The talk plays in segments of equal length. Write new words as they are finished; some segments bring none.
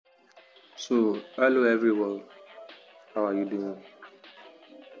Hello everyone, how are you doing?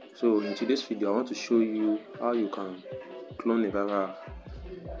 So in today's video I want to show you how you can clone a Fiverr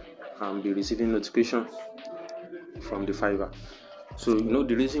and be receiving notification from the Fiverr.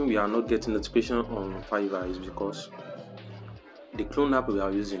 The reason we are not getting notification on Fiverr is because the clone app we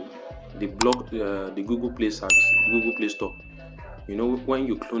are using, the Google Play service, Google Play Store. When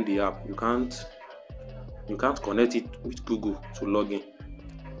you clone the app, you can't connect it with Google to log in.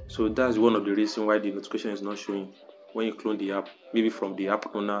 So that's one of the reasons why the notification is not showing when you clone the app, maybe from the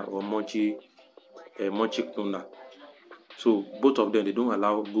app owner or Mochi cloner. So both of them, they don't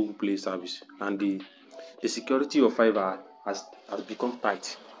allow Google Play service, and the security of Fiverr has become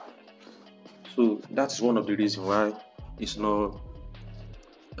tight. So that's one of the reasons why it's not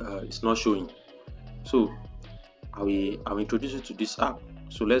showing. So I will introduce you to this app.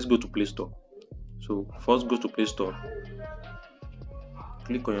 So let's go to Play Store. So first go to Play Store,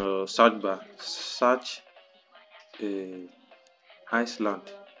 click on your search bar, search Iceland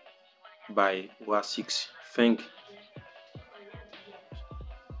by Wa6 Feng.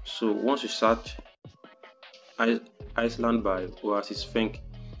 So once you search Iceland by Oasis Feng,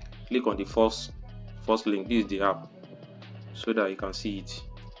 click on the first link. This is the app, so that you can see it.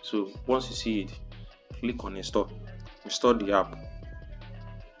 So once you see it, click on install the app.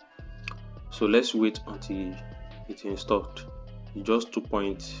 So let's wait until it's installed. It's just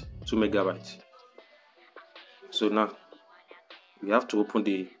 2.2 megabytes. So now we have to open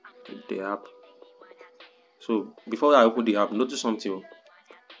the app. So before I open the app, notice something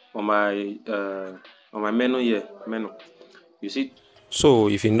on my menu here. You see, so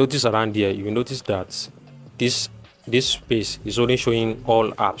if you notice around here, you will notice that this space is only showing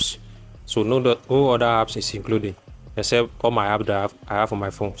all apps. So no other apps is included except all my apps that I have on my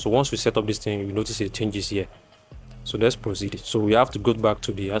phone. So once we set up this thing, you notice it changes here. So let's proceed. So we have to go back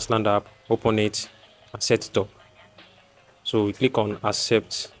to the Iceland app, open it and set it up. So we click on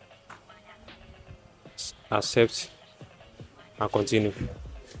accept and continue.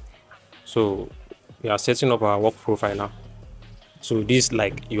 So we are setting up our work profile now. So this,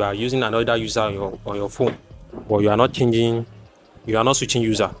 like, you are using another user on your phone, but you are not switching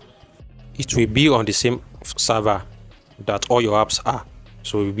user. It will be on the same server that all your apps are.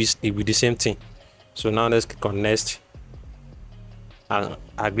 So it will be the same thing. So now let's click on next and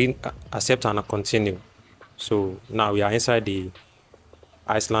agree, accept and continue. So now we are inside the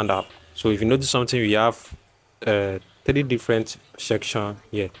Iceland app. So if you notice something, we have 3 different sections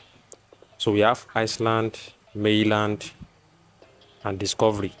here. So we have Iceland, mainland and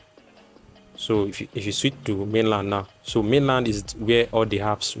discovery. So if you switch to mainland now, so mainland is where all the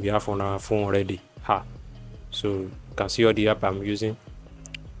apps we have on our phone already are. So you can see all the app I'm using.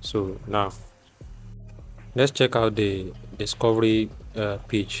 So now let's check out the discovery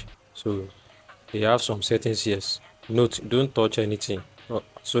page. So they have some settings here. Note, don't touch anything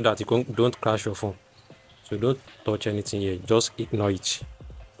so that you don't crash your phone. So don't touch anything here, just ignore it.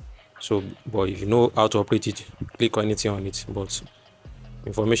 So but if you know how to operate it, click on anything on it, but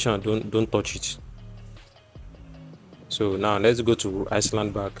information, don't touch it. So now let's go to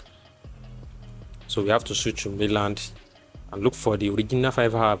Iceland back. So we have to switch to mainland and look for the original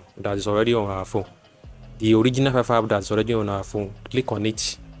Fiverr app that is already on our phone. The original Fiverr app that's already on our phone, click on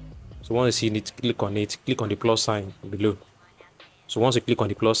it. So once you see it, click on it, click on the plus sign below. So once you click on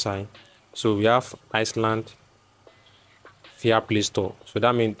the plus sign, so we have Iceland via Play Store. So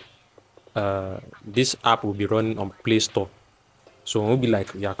that means this app will be running on Play Store. So it will be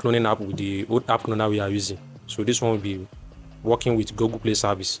like we are cloning app with the old app cloner we are using. So this one will be working with Google Play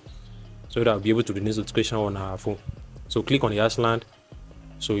service, so that we'll be able to release notification on our phone. So click on the Iceland.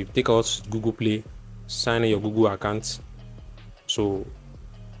 So you take out Google Play, sign in your Google account. So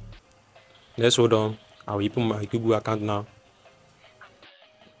let's hold on. I will open my Google account now.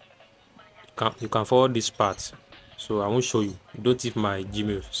 You can forward this part. So I won't show you. Don't tip my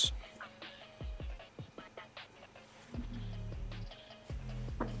Gmails.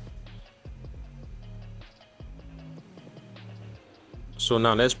 So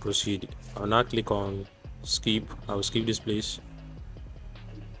now let's proceed. I'll now click on skip. I will skip this place.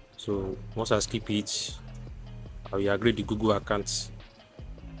 So once I skip it, I will agree the Google account.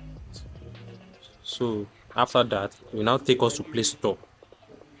 So after that, it will now take us to Play Store.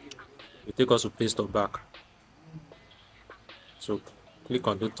 It will take us to Play Store back. So click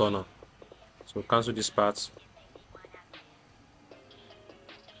on don't turn on. So cancel this part.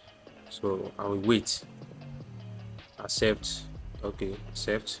 So I will wait. Accept. Okay,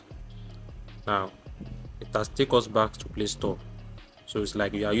 accept. Now it has taken us back to Play Store. So it's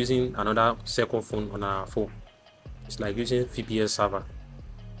like we are using another second phone on our phone. It's like using VPS server.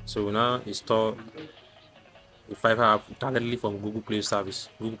 So we now install the Fiverr app directly from Google Play Service,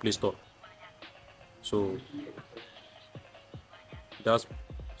 Google Play Store. So that's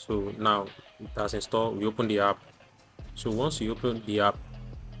so now it has installed. We open the app. So once you open the app,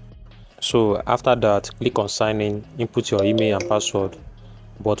 so after that, click on sign in, input your email and password.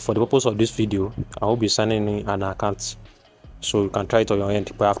 But for the purpose of this video, I will be signing in an account, so you can try it on your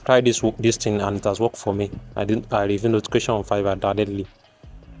end. But I've tried this thing and it has worked for me. I received notification on Fiverr directly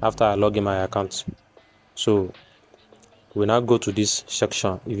after I log in my account. So we now go to this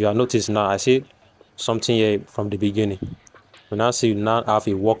section. If you have noticed now, I see something here from the beginning. We now see you now have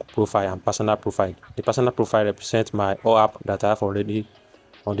a work profile and personal profile. The personal profile represents my all app that I have already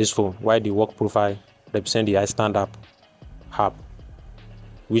on this phone, while the work profile represents the iStand app,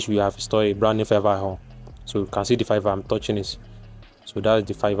 which we have installed a brand new Fiverr on. So you can see the Fiverr, I'm touching it. So that's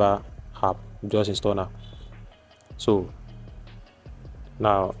the Fiverr app just installed now. So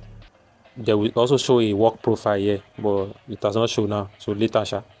now there will also show a work profile here, but it does not show now. So later,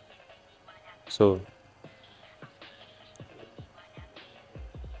 so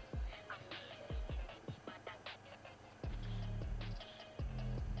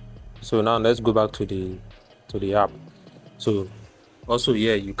now let's go back to the app. So also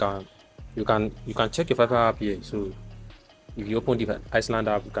here you can check your Fiverr app here. So if you open the Iceland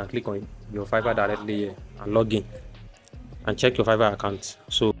app, you can click on your Fiverr directly here and log in and check your Fiverr account.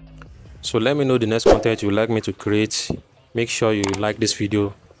 So let me know the next content you would like me to create. Make sure you like this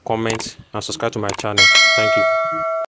video, comment and subscribe to my channel. Thank you.